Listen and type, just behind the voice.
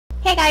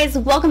Hey guys,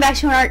 welcome back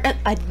to an art.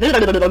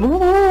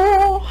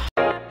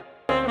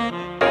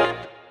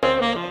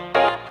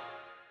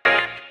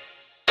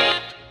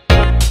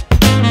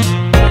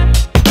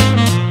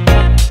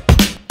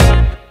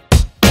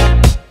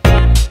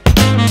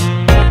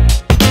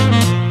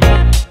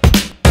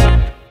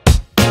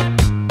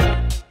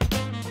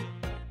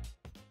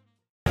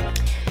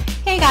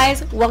 Hey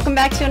guys, welcome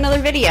back to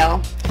another video.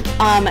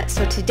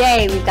 So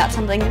today we've got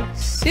something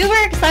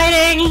super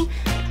exciting.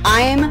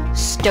 I'm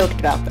stoked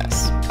about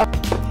this.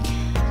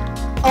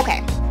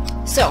 Okay,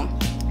 so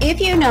if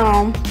you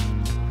know,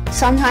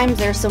 sometimes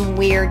there's some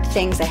weird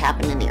things that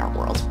happen in the art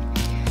world.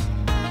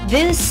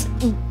 This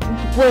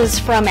was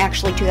from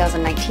actually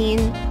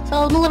 2019, so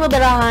I'm a little bit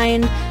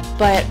behind,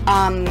 but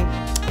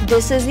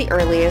this is the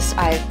earliest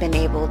I've been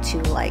able to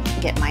like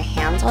get my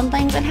hands on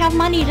things and have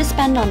money to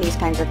spend on these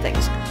kinds of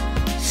things.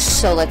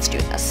 So let's do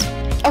this.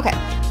 Okay,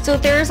 so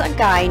there's a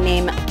guy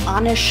named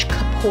Anish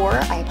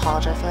Kapoor. I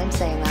apologize if I'm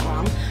saying that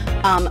wrong.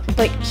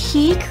 But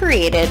he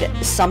created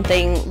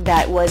something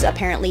that was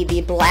apparently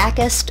the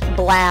blackest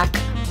black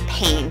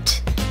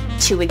paint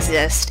to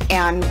exist,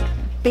 and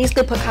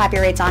basically put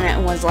copyrights on it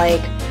and was like,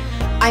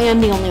 I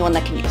am the only one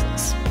that can use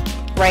this,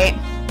 right?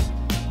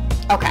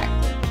 Okay.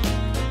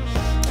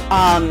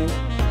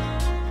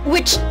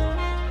 Which,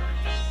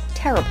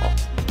 terrible.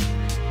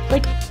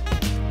 Like,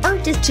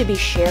 art is to be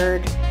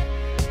shared.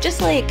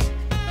 Just like,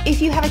 if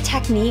you have a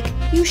technique,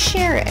 you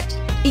share it.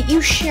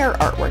 You share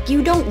artwork.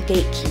 You don't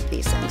gatekeep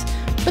these things.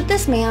 But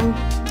this man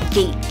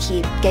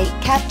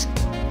gatekept.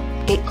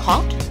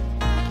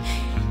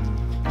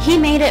 He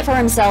made it for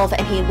himself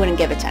and he wouldn't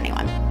give it to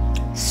anyone.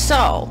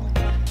 So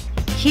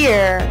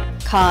here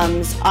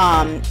comes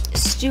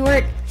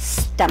Stuart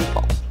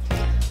Stemple.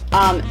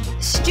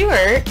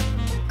 Stuart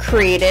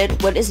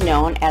created what is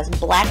known as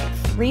Black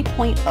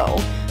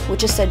 3.0,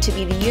 which is said to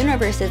be the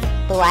universe's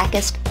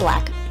blackest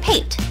black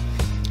paint.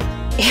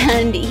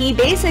 And he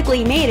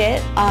basically made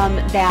it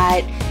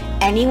that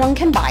anyone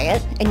can buy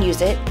it and use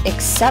it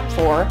except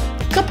for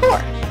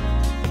Kapoor.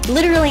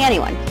 Literally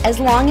anyone, as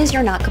long as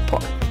you're not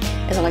Kapoor.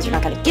 As long as you're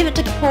not going to give it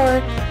to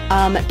Kapoor,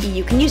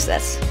 you can use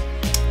this.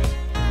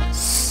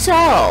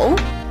 So,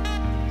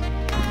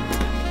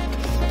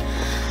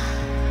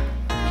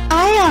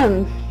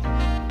 I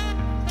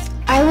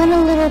went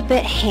a little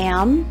bit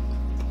ham.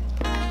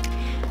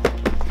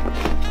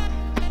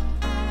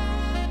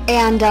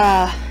 And,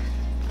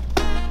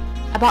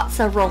 I bought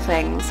several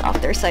things off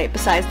their site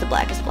besides the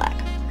Blackest Black.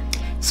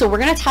 So we're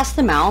going to test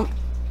them out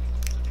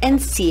and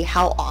see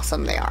how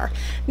awesome they are.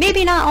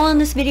 Maybe not all in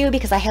this video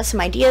because I have some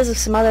ideas of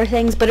some other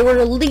things, but we're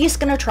at least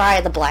going to try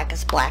the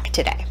Blackest Black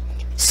today.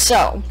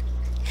 So,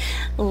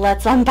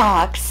 let's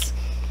unbox.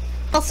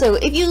 Also,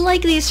 if you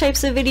like these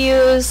types of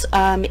videos,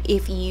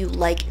 if you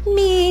like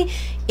me,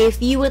 if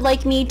you would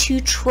like me to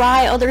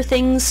try other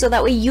things so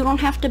that way you don't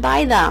have to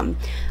buy them,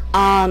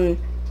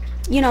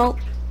 you know,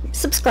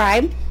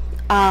 subscribe.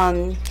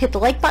 Hit the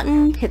like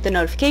button, hit the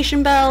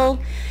notification bell,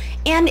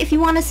 and if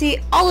you want to see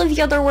all of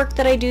the other work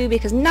that I do,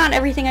 because not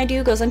everything I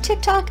do goes on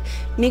TikTok,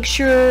 make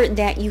sure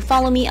that you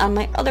follow me on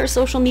my other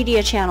social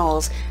media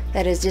channels.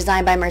 That is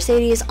Design by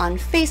Mercedes on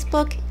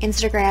Facebook,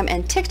 Instagram,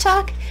 and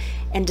TikTok,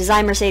 and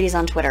Design Mercedes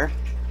on Twitter.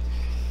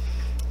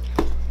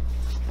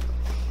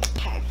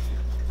 Okay.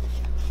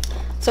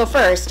 So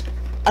first,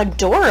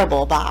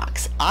 adorable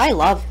box. I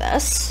love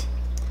this.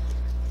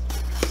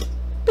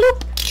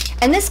 Bloop.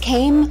 And this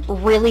came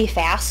really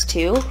fast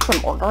too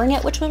from ordering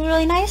it, which was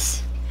really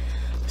nice.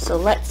 So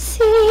let's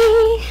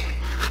see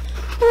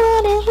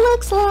what it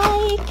looks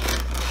like.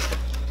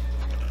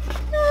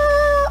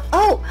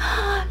 Oh,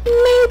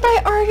 made by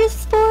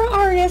artists for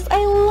artists. I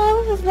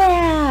love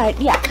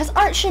that. Yeah, because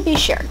art should be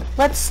shared.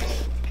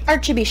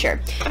 Art should be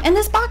shared. And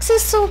this box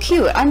is so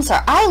cute. I'm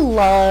sorry. I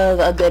love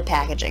a good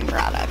packaging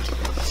product.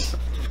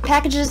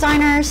 Package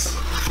designers,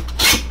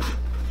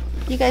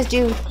 you guys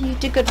you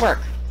did good work.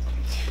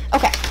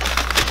 Okay.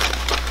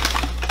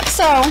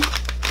 So,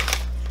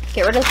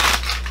 get rid of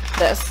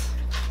this.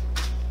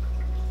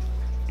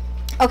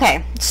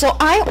 Okay, so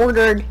I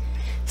ordered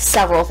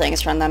several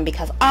things from them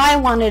because I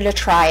wanted to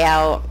try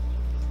out.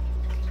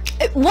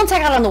 Once I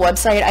got on the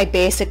website, I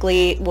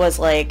basically was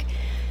like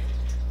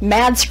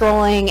mad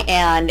scrolling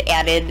and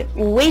added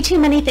way too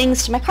many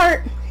things to my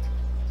cart.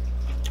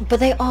 But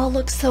they all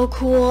look so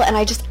cool and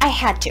I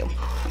had to.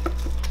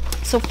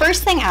 So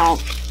first thing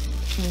out,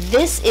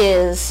 this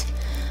is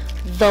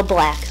the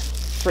Black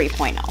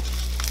 3.0.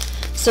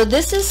 So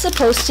this is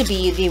supposed to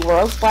be the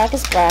world's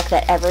blackest black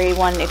that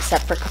everyone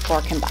except for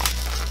Kapoor can buy.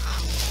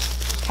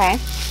 Okay?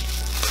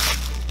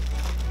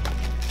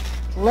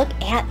 Look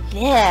at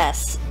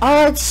this.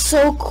 Oh, it's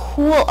so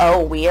cool.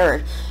 Oh,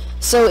 weird.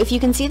 So if you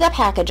can see the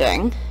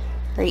packaging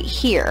right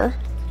here,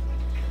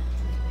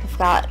 I've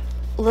got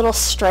little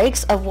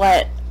strikes of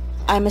what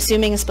I'm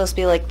assuming is supposed to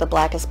be like the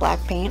blackest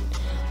black paint.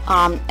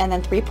 And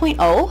then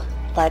 3.0.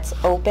 Let's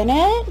open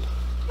it.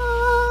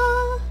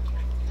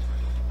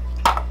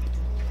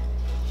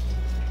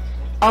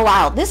 Oh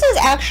wow, this is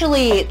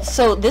actually,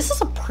 so this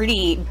is a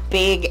pretty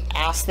big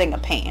ass thing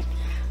of paint.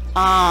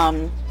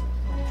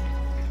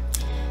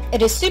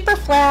 It is super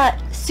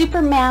flat,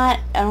 super matte,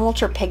 and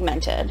ultra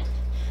pigmented.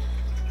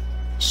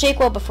 Shake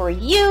well before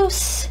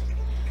use.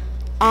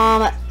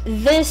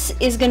 This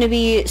is going to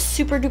be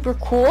super duper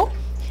cool.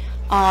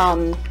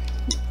 I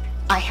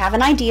have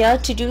an idea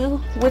to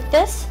do with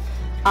this,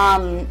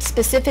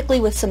 specifically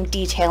with some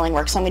detailing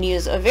work. So I'm going to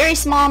use a very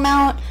small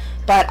amount,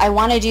 but I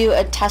want to do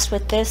a test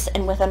with this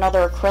and with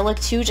another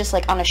acrylic too, just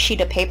like on a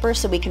sheet of paper,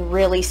 so we can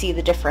really see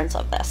the difference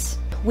of this.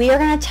 We are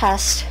going to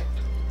test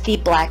the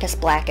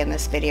Blackest Black in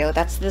this video.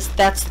 That's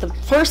the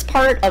first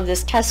part of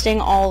this testing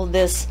all of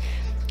this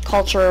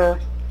culture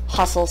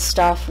hustle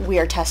stuff. We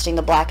are testing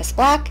the Blackest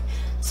Black.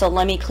 So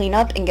let me clean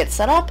up and get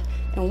set up,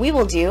 and we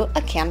will do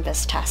a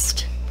canvas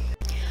test.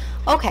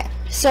 Okay,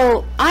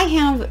 so I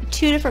have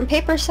two different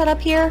papers set up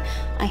here.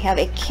 I have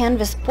a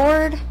canvas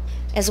board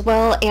as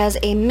well as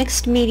a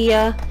mixed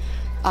media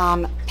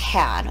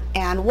pad.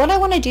 And what I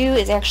want to do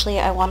is actually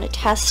I want to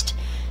test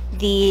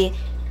the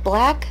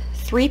Black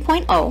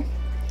 3.0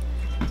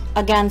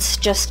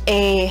 against just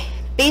a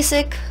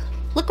basic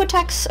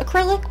Liquitex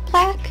acrylic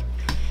black,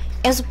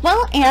 as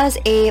well as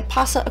a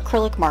Pasa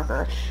acrylic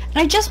marker. And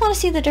I just want to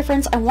see the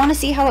difference. I want to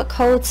see how it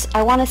coats.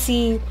 I want to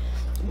see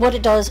what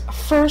it does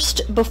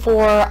first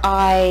before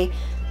I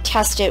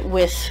test it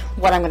with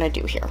what I'm going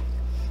to do here.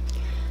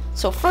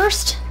 So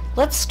first,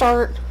 let's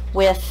start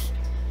with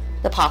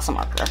the Pasa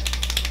marker.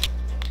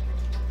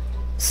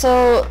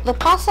 So the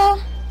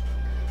Pasa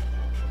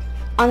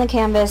on the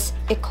canvas,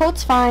 it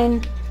coats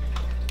fine.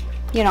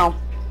 You know,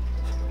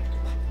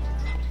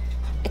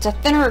 it's a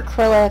thinner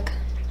acrylic.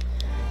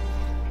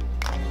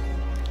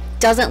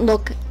 Doesn't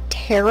look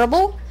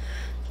terrible.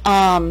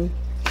 So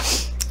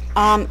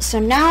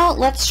now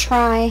let's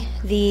try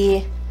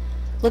the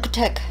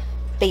Liquitex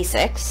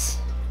Basics.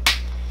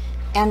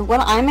 And what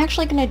I'm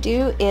actually going to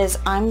do is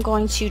I'm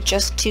going to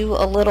just do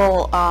a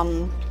little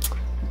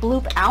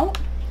bloop out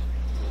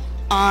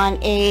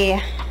on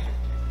a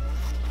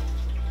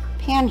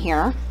pan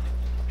here,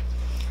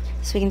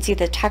 so we can see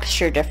the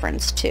texture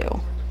difference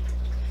too.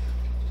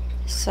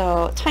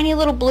 So tiny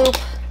little bloop.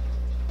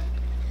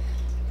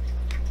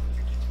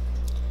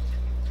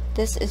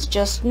 This is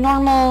just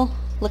normal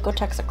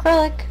Liquitex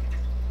acrylic.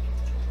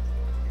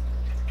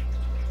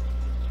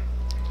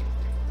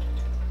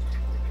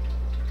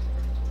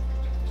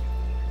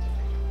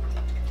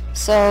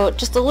 So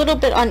just a little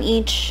bit on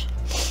each.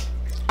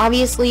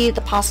 Obviously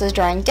the Pasa is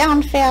drying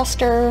down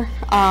faster.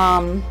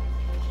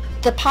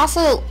 The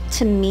Pasa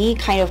to me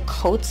kind of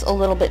coats a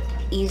little bit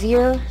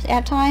easier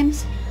at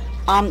times.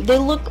 They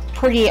look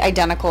pretty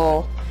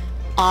identical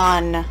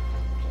on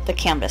the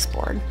canvas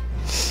board.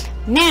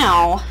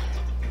 Now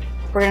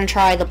we're going to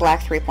try the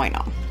Black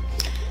 3.0.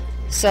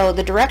 So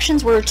the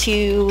directions were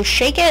to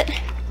shake it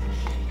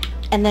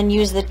and then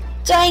use the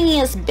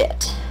tiniest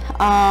bit.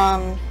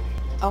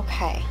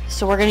 Okay,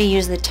 so we're going to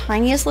use the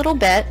tiniest little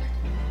bit.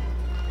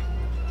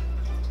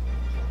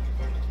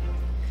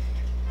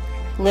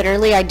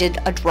 Literally, I did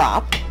a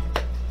drop.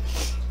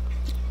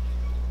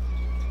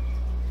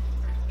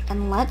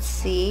 And let's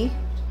see.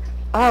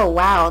 Oh,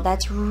 wow,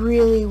 that's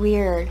really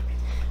weird.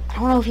 I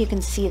don't know if you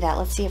can see that.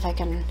 Let's see if I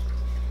can.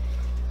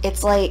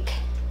 It's like,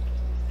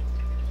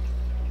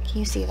 can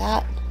you see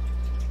that?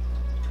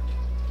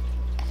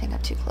 I think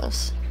I'm too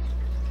close.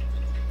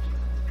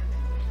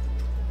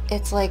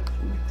 It's like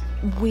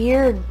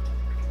weird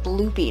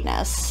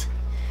bloopiness.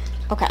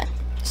 Okay,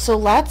 so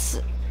let's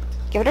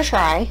give it a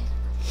try.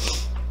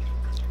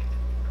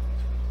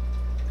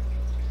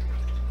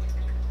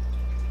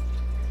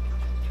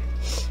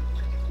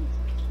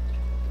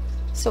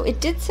 So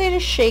it did say to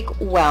shake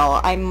well.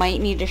 I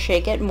might need to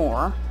shake it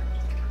more.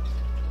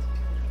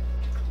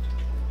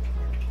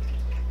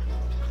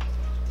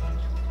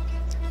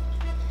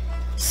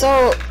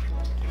 So,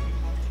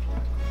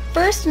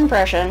 first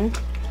impression,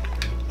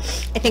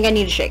 I think I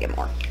need to shake it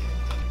more.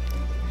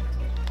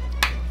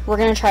 We're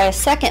going to try a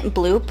second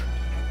bloop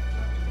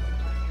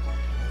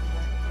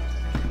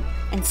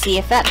and see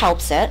if that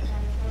helps it.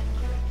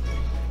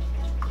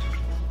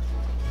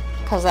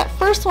 Because that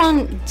first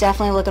one,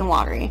 definitely looking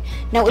watery.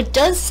 Now it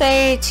does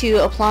say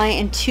to apply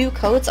in 2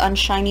 coats on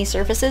shiny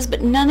surfaces,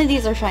 but none of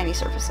these are shiny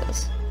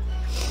surfaces.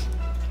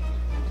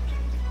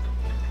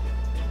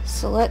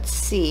 So let's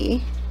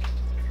see.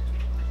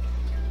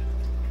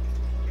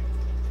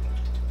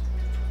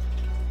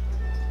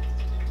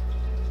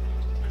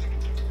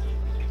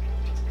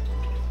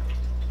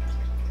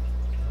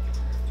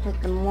 With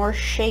the more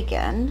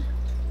shaken.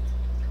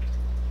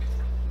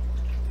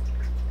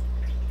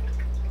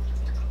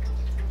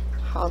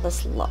 How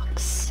this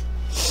looks.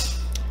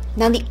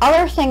 Now the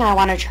other thing I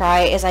want to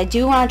try is I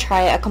do want to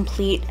try a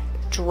complete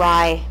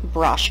dry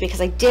brush, because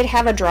I did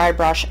have a dry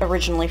brush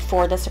originally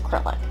for this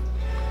acrylic.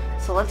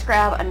 So let's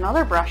grab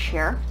another brush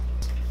here.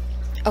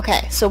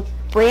 Okay, so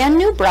brand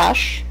new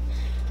brush,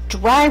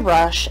 dry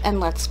brush, and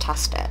let's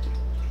test it.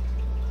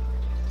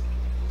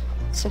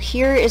 So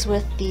here is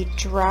with the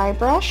dry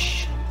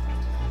brush.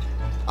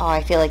 Oh,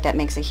 I feel like that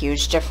makes a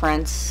huge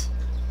difference.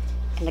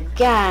 And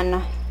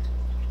again,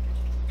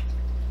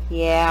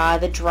 Yeah,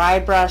 the dry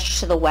brush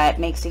to the wet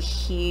makes a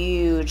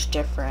huge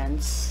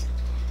difference.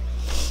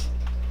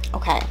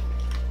 Okay,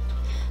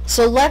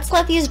 so let's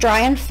let these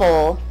dry in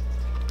full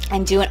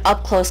and do an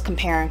up-close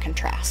compare and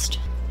contrast.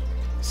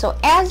 So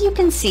as you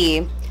can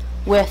see,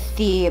 with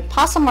the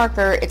Possum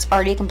marker, it's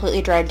already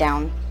completely dried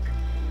down.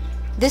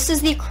 This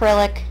is the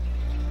acrylic.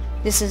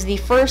 This is the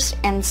first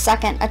and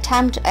second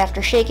attempt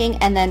after shaking,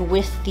 and then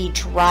with the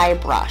dry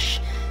brush.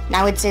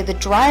 Now I would say the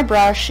dry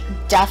brush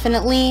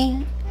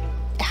definitely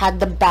had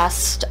the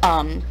best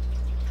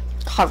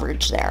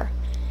coverage there.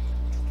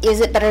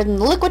 Is it better than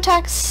the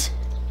Liquitex?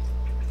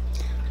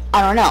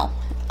 I don't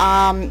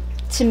know.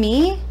 To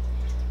me,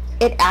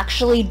 it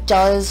actually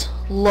does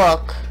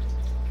look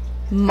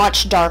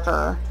much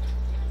darker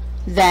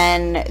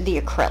than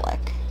the acrylic.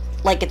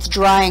 Like, it's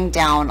drying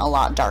down a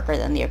lot darker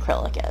than the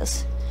acrylic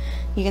is.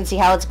 You can see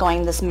how it's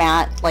going this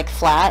matte, like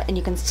flat, and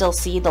you can still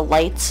see the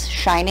lights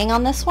shining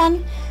on this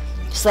one.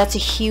 So that's a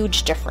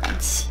huge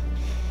difference.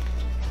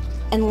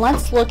 And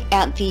let's look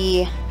at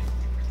the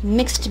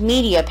mixed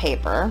media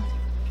paper.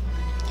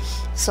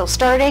 So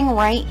starting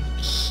right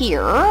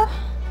here,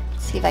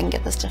 let's see if I can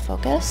get this to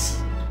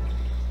focus.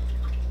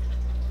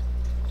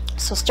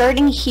 So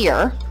starting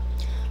here,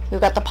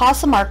 we've got the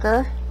Possum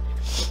marker.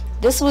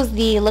 This was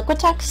the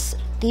Liquitex.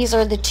 These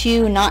are the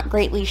two not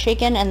greatly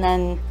shaken, and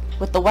then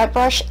with the wet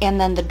brush, and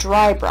then the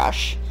dry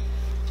brush.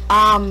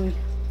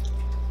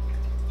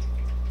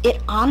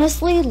 It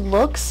honestly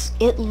looks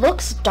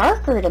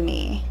darker to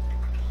me.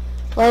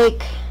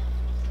 Like,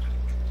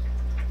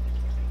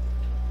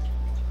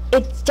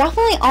 it's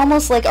definitely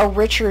almost like a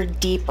richer,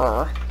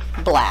 deeper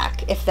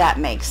black, if that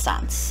makes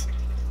sense.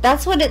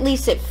 That's what at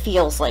least it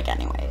feels like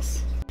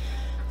anyways.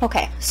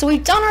 Okay, so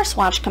we've done our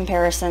swatch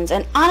comparisons,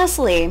 and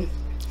honestly,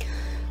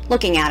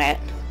 looking at it,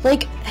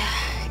 like,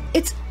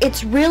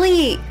 it's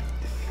really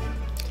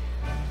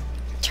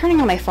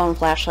turning on my phone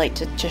flashlight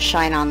to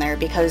shine on there,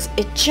 because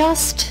it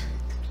just,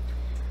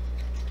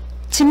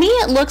 to me,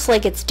 it looks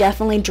like it's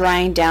definitely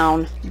drying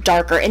down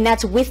darker, and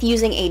that's with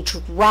using a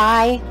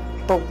dry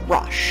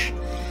brush.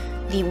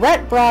 The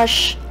wet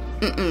brush,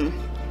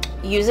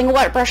 using a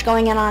wet brush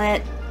going in on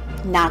it,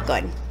 not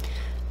good.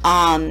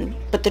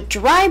 But the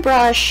dry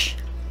brush,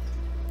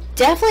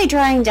 definitely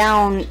drying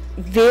down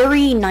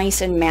very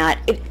nice and matte.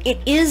 It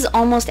is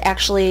almost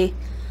actually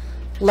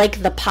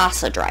like the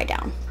Pasa dry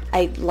down.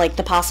 I like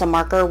the Pasa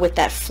marker with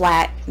that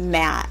flat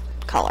matte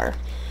color.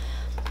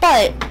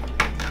 But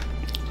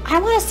I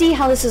want to see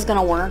how this is going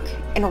to work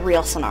in a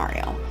real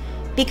scenario.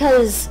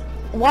 Because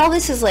while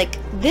this is like,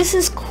 this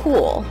is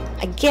cool,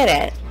 I get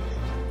it,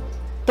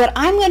 but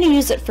I'm going to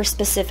use it for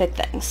specific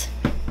things.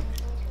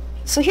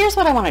 So here's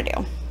what I want to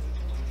do.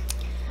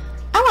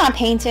 I want to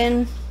paint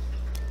in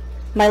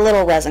my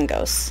little resin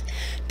ghosts,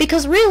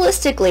 because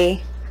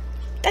realistically,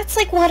 that's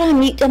like what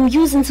I'm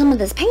using some of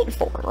this paint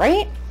for,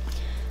 right?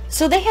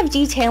 So they have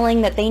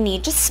detailing that they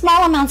need, just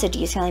small amounts of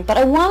detailing, but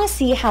I want to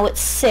see how it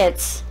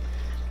sits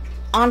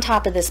on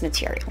top of this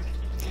material.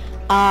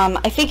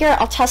 I figure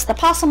I'll test the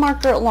Possum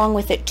marker along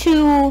with it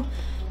too.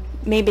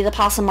 Maybe the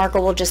Possum marker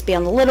will just be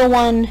on the little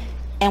one,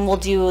 and we'll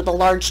do the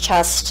large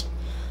test,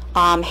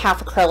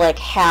 half acrylic,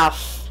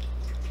 half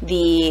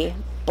the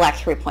black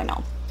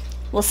 3.0.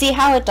 We'll see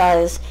how it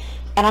does,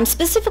 and I'm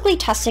specifically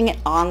testing it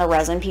on the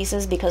resin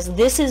pieces because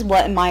this is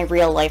what my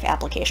real life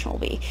application will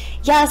be.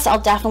 Yes, I'll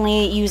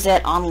definitely use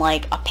it on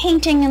like a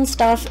painting and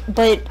stuff,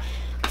 but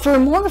for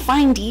more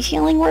fine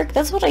detailing work,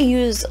 that's what I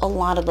use a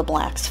lot of the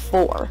blacks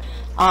for.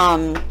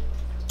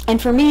 And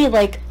for me,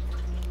 like,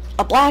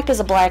 a black is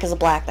a black is a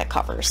black that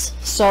covers.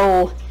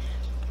 So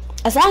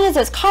as long as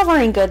it's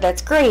covering good,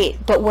 that's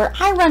great. But where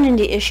I run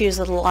into issues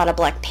with a lot of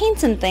black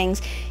paints and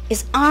things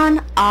is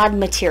on odd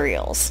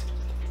materials.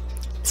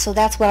 So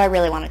that's what I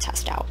really want to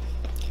test out.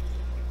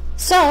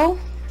 So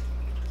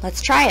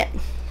let's try it.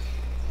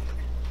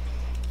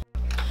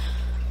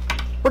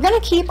 We're going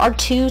to keep our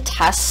two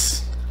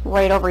tests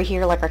right over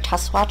here, like our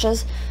test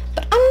swatches,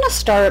 but I'm going to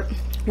start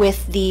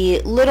with the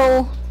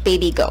little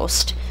baby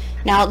ghost.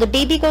 Now the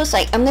baby ghost,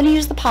 I'm going to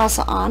use the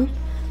Pasa on,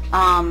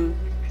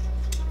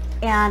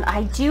 and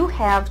I do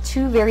have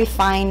two very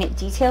fine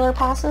detailer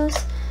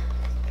Pasas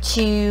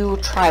to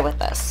try with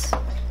this.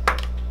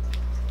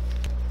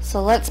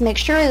 So let's make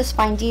sure this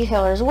fine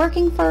detailer is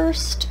working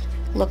first.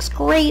 Looks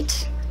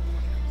great.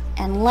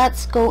 And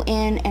let's go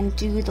in and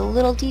do the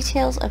little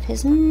details of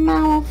his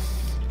mouth.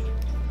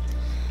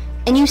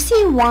 And you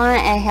see why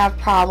I have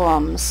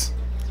problems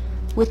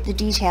with the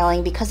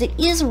detailing, because it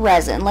is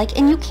resin, like,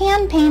 and you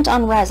can paint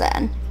on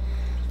resin,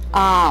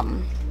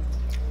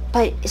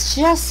 but it's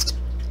just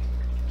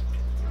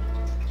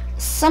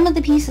some of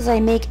the pieces I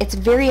make, it's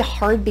very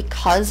hard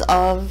because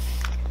of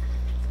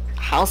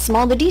how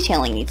small the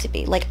detailing needs to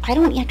be. Like, I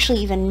don't actually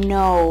even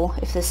know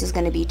if this is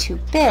going to be too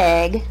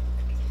big.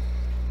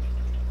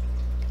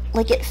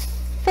 Like, it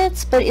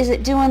fits, but is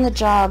it doing the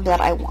job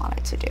that I want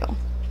it to do?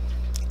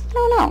 I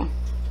don't know.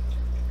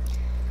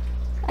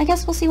 I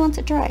guess we'll see once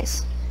it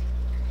dries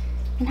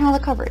and how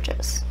the coverage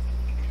is.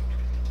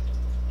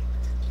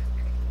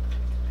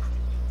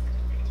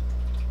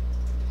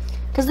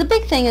 Because the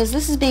big thing is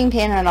this is being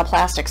painted on a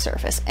plastic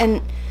surface,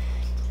 and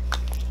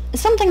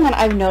something that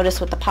I've noticed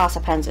with the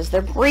Pasa pens is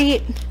they're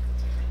great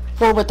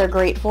for what they're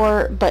great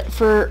for, but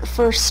for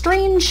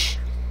strange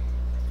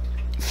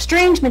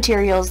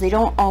materials, they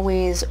don't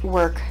always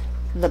work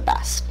the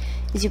best.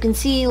 As you can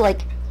see,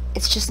 like,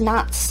 it's just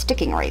not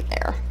sticking right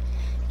there,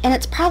 and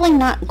it's probably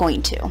not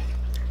going to.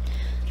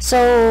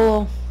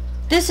 So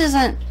this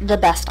isn't the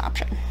best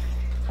option.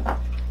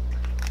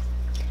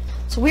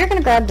 So we're going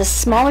to grab the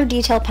smaller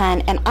detail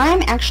pen, and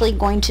I'm actually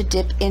going to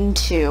dip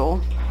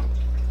into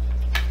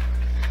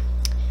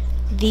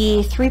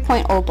the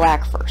 3.0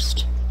 black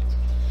first,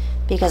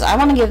 because I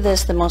want to give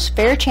this the most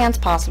fair chance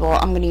possible.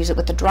 I'm going to use it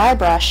with the dry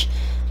brush,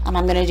 and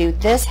I'm going to do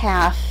this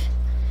half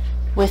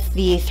with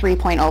the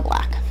 3.0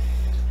 black.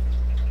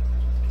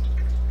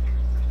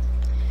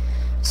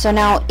 So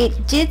now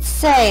it did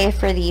say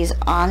for these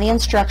on the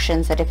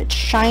instructions that if it's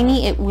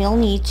shiny, it will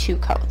need 2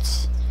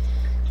 coats.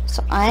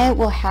 So I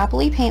will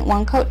happily paint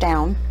 1 coat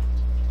down,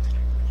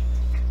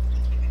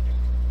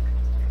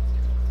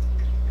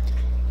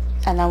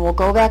 and then we'll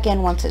go back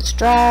in once it's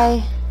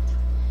dry,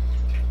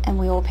 and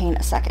we will paint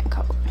a 2nd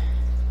coat.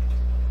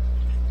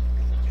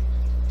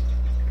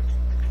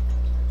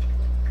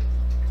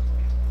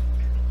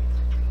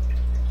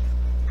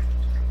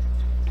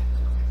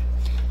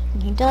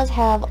 And he does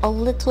have a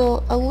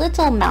little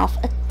mouth,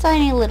 a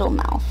tiny little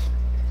mouth.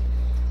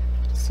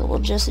 So we'll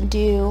just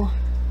do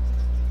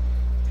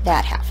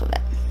that half of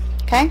it.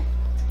 Okay?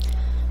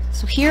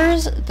 So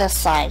here's the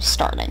side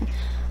starting.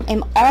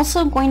 I'm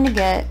also going to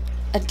get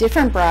a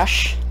different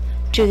brush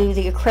to do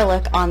the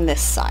acrylic on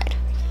this side.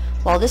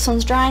 While this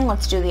one's drying,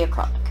 let's do the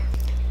acrylic.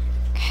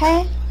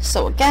 Okay,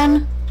 so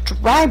again,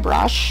 dry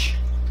brush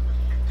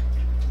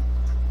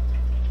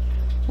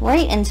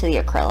right into the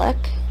acrylic,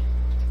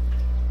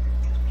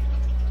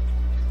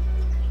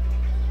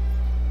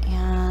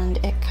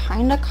 and it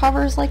kind of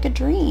covers like a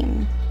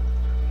dream.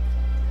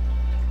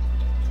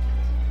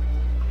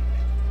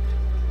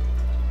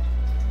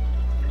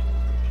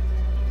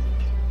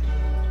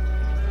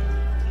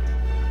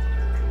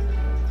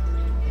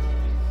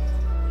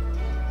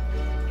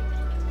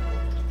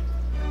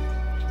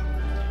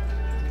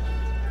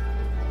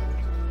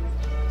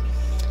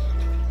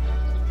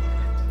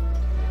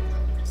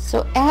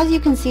 So as you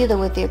can see though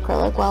with the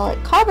acrylic, while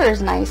it covers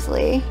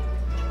nicely,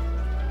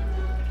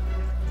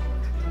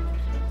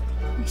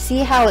 you see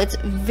how it's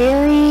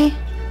very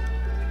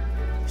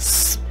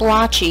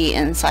splotchy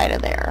inside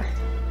of there.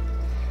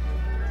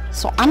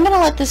 So I'm going to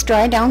let this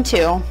dry down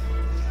too,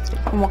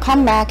 and we'll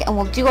come back and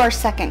we'll do our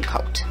 2nd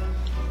coat.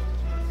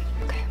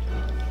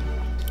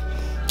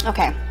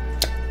 Okay,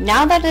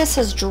 now that this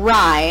has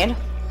dried,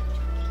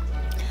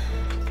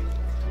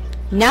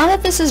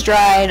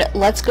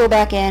 let's go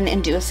back in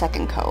and do a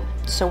 2nd coat.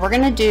 So we're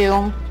going to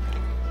do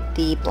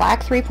the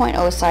black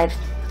 3.0 side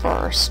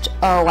first.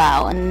 Oh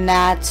wow, and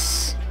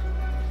that's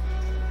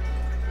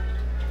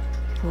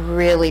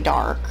really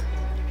dark.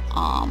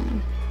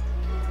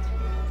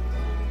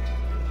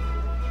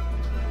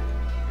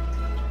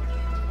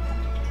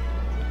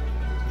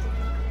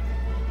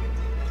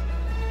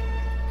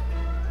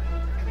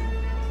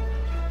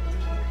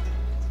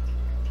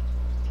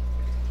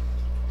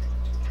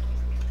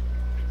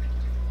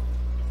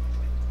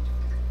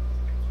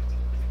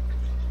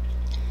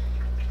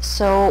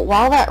 So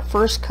while that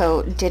first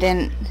coat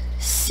didn't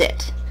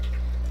sit,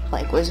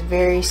 like was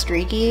very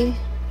streaky,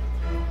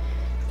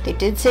 they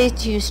did say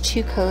to use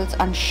 2 coats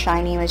on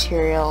shiny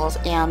materials,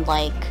 and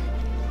like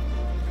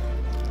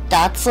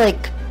that's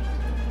like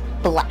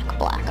black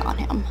on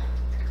him.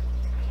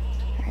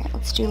 Alright,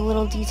 let's do a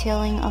little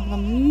detailing of the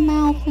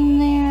mouth in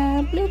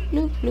there. Bloop,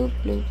 bloop, bloop,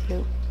 bloop,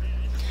 bloop.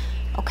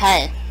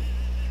 Okay.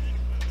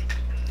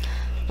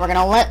 We're going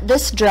to let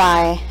this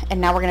dry, and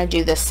now we're going to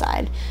do this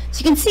side. So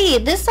you can see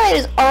this side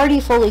is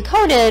already fully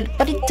coated,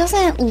 but it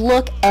doesn't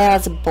look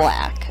as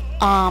black.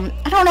 I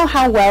don't know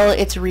how well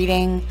it's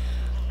reading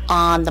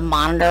on the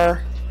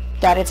monitor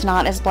that it's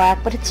not as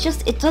black, but it's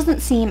just, it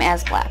doesn't seem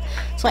as black.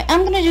 So I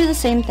am going to do the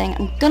same thing.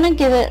 I'm going to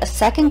give it a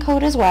 2nd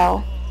coat as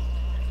well,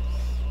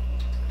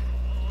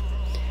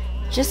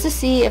 just to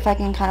see if I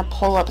can kind of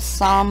pull up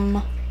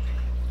some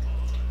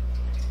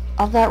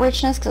of that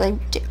richness, because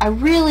I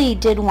really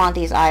did want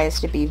these eyes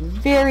to be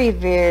very,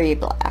 very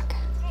black.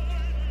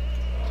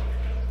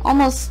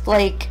 Almost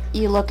like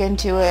you look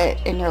into it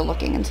and you're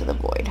looking into the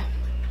void.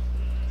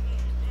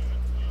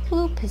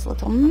 Bloop, his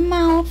little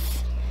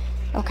mouth.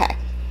 Okay.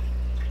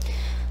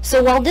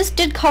 So while this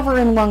did cover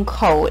in 1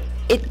 coat,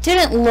 it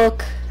didn't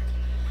look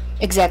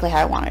exactly how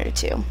I wanted it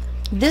to.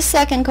 This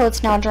 2nd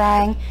coat's now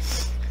drying,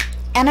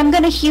 and I'm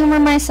going to humor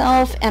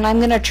myself, and I'm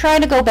going to try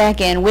to go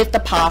back in with the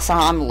Pasa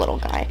on the little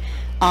guy.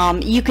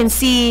 You can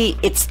see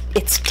it's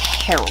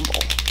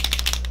terrible.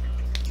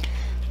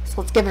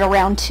 So let's give it a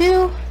round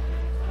 2.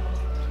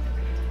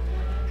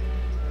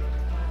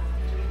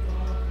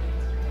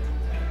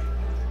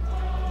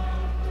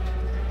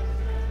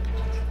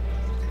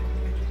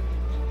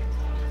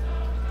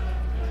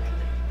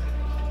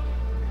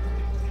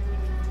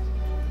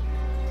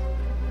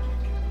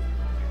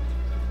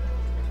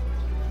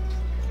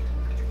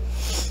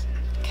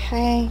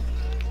 Okay,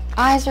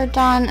 eyes are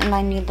done, and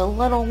I need the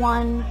little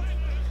one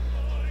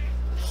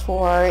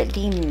for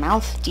the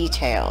mouth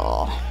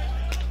detail.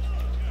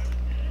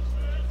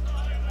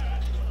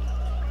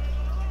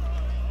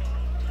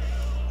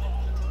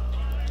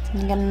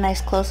 You get a nice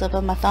close-up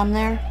of my thumb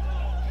there,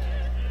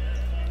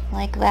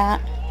 like that.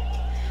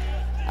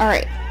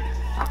 Alright,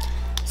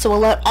 so we'll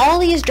let all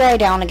these dry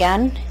down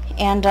again,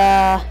 and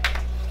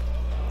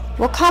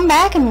we'll come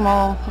back and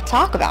we'll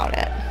talk about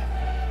it.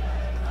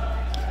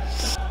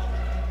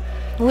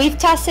 We've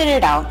tested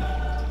it out,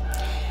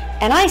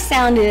 and I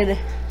sounded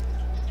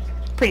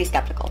pretty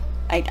skeptical.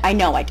 I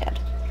know I did.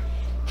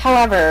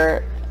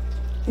 However,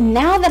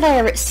 now that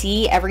I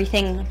see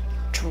everything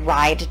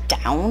dried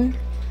down,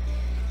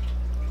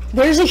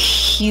 there's a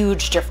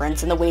huge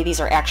difference in the way these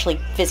are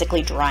actually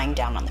physically drying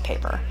down on the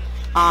paper.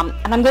 And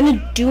I'm going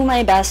to do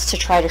my best to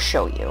try to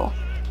show you.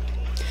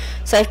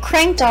 So I've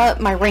cranked up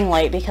my ring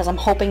light because I'm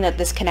hoping that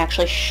this can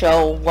actually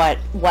show what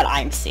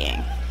I'm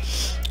seeing.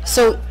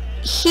 So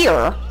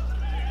here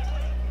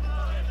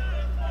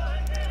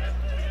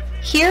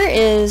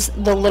is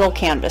the little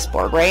canvas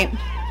board, right? If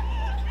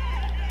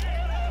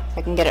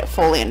I can get it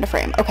fully into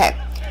frame. Okay,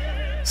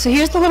 so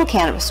here's the little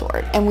canvas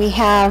board, and we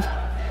have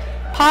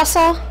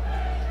Pasa,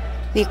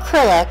 the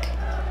acrylic,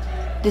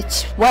 the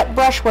wet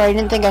brush where I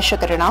didn't think I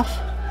shook it enough,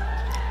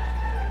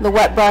 the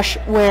wet brush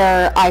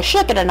where I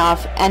shook it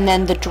enough, and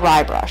then the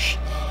dry brush.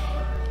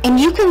 And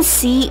you can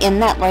see in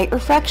that light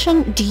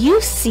reflection, do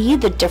you see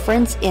the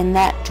difference in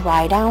that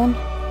dry down?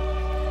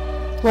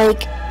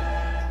 Like,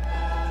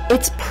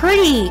 it's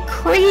pretty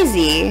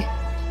crazy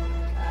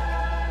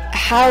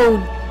how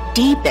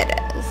deep it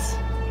is.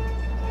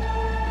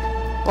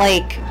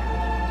 Like,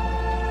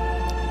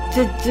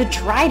 the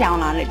dry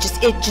down on it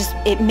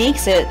it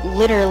makes it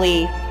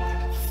literally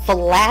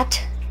flat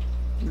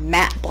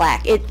matte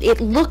black. It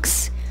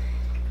looks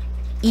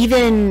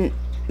even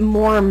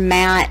more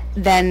matte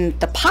than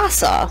the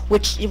Pasa,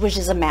 which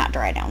is a matte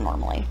dry down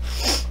normally.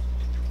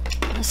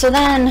 So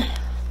then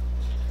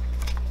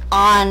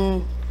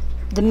on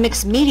the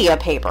mixed media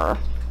paper,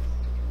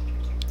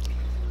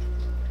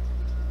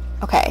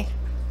 okay,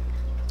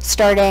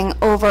 starting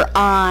over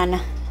on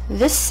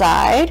this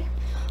side,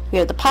 we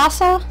have the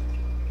Pasa,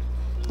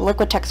 the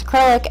Liquitex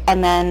acrylic,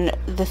 and then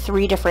the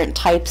 3 different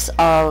types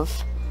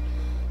of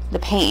the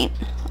paint,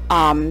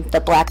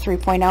 the black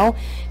 3.0,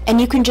 and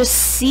you can just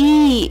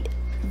see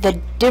the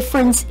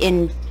difference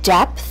in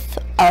depth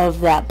of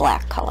that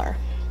black color.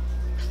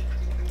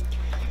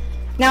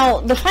 Now,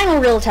 the final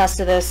real test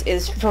of this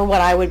is for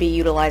what I would be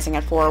utilizing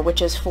it for,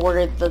 which is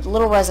for the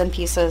little resin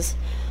pieces.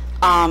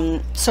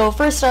 So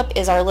first up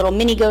is our little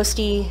mini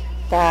ghosty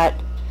that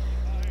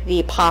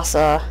the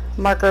Pasa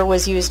marker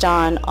was used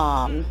on.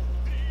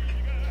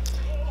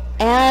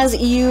 As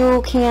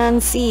you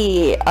can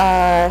see,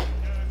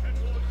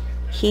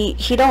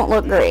 he don't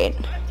look great.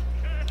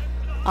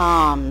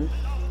 Trying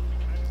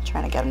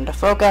to get him to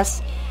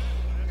focus.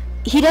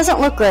 He doesn't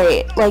look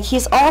great. Like,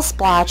 he's all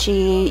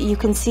splotchy. You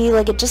can see,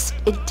 like, it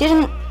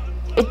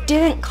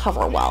didn't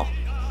cover well.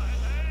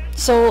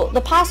 So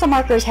the Pasa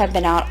markers have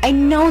been out. I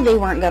know they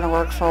weren't going to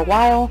work for a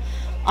while,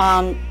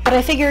 but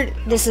I figured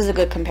this is a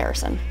good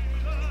comparison.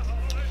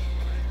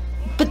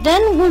 But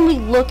then when we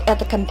look at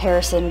the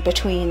comparison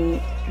between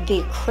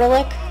the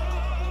acrylic,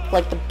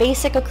 like the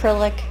basic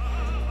acrylic,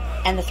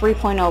 and the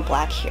 3.0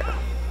 black here,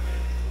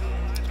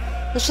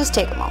 let's just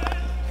take a moment,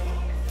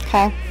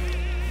 okay?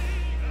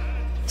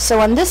 So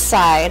on this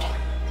side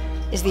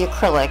is the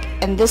acrylic,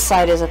 and this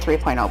side is a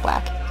 3.0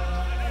 black.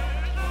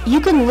 You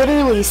can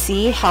literally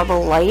see how the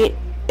light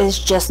is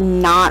just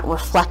not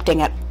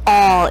reflecting at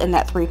all in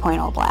that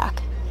 3.0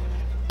 black.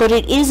 But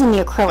it is in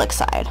the acrylic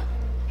side.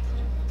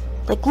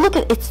 Like, look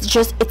at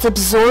it's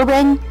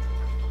absorbing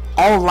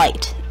all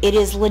light. It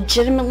is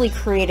legitimately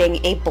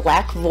creating a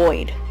black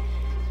void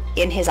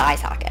in his eye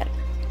socket.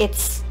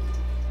 It's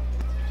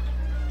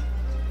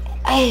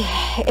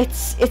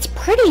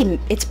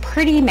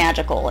pretty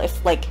magical,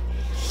 if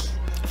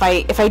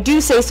I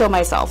do say so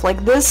myself.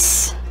 Like,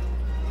 this,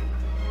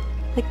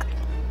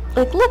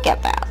 like look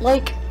at that.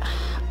 Like,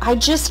 I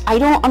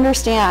don't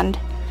understand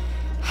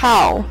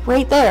how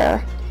right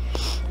there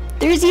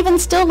there's even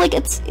still, like,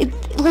 it's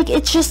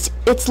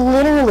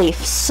literally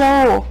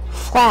so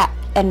flat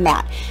and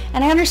matte.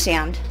 And I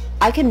understand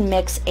I can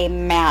mix a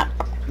matte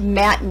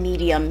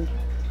medium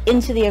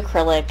into the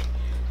acrylic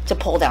to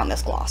pull down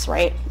this gloss,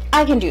 right?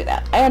 I can do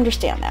that. I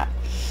understand that.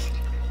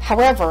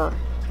 However,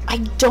 I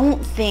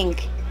don't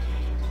think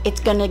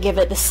it's gonna give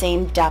it the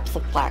same depth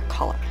of black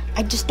color.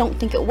 I just don't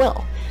think it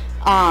will.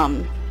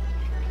 And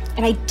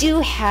I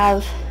do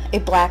have a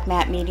black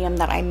matte medium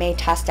that I may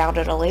test out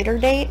at a later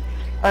date,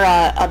 or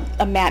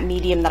a matte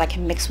medium that I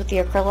can mix with the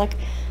acrylic.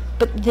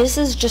 But this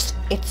is just,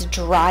 it's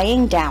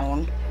drying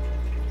down,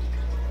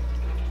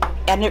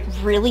 and it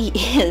really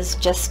is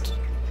just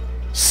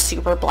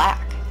super black.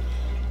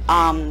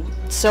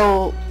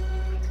 So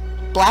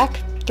black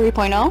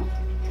 3.0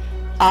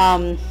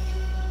 I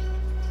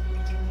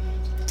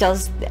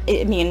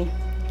mean,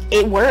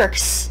 it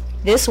works.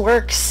 This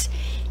works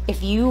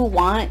if you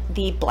want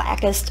the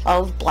blackest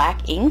of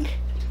black ink,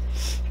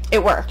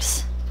 it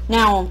works.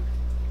 Now,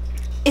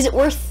 is it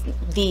worth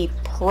the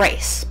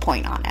price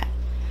point on it?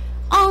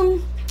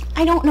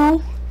 I don't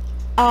know.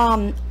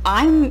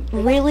 I'm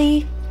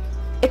really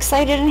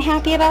excited and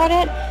happy about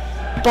it,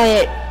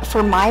 but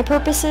for my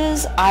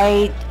purposes,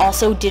 I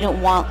also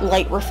didn't want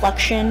light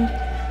reflection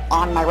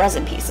on my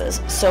resin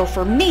pieces. So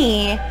for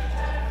me,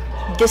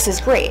 this is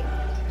great.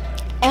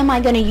 Am I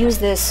going to use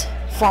this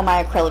for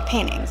my acrylic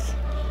paintings?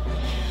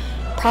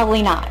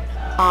 Probably not.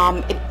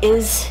 It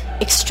is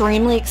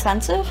extremely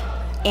expensive,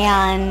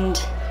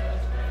 and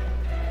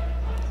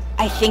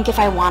I think if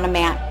I want a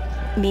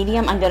matte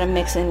medium, I'm going to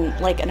mix in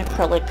like an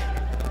acrylic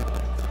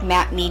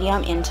matte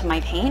medium into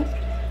my paint.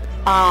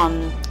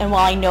 And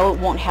while I know it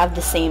won't have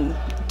the same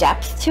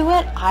depth to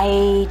it,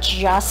 I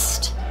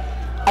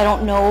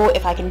don't know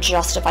if I can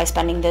justify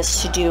spending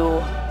this to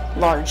do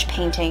large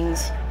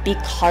paintings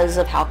because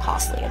of how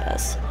costly it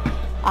is.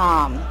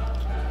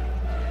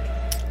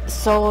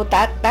 So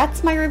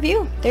that's my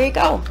review. There you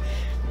go.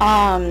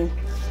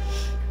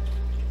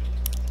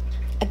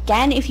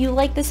 Again, if you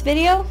like this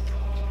video,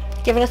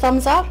 give it a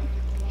thumbs up,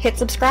 hit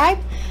subscribe.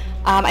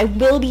 I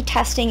will be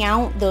testing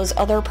out those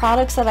other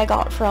products that I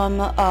got from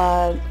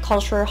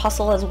Culture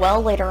Hustle as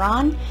well later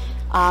on.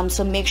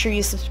 So make sure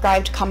you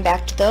subscribe to come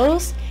back to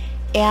those.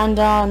 And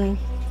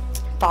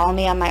follow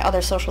me on my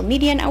other social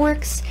media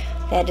networks.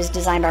 That is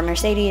Design by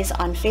Mercedes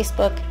on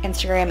Facebook,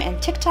 Instagram,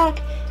 and TikTok,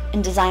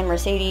 and Design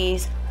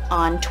Mercedes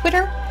on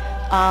Twitter.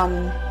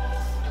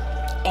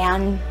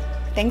 And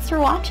thanks for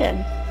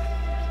watching.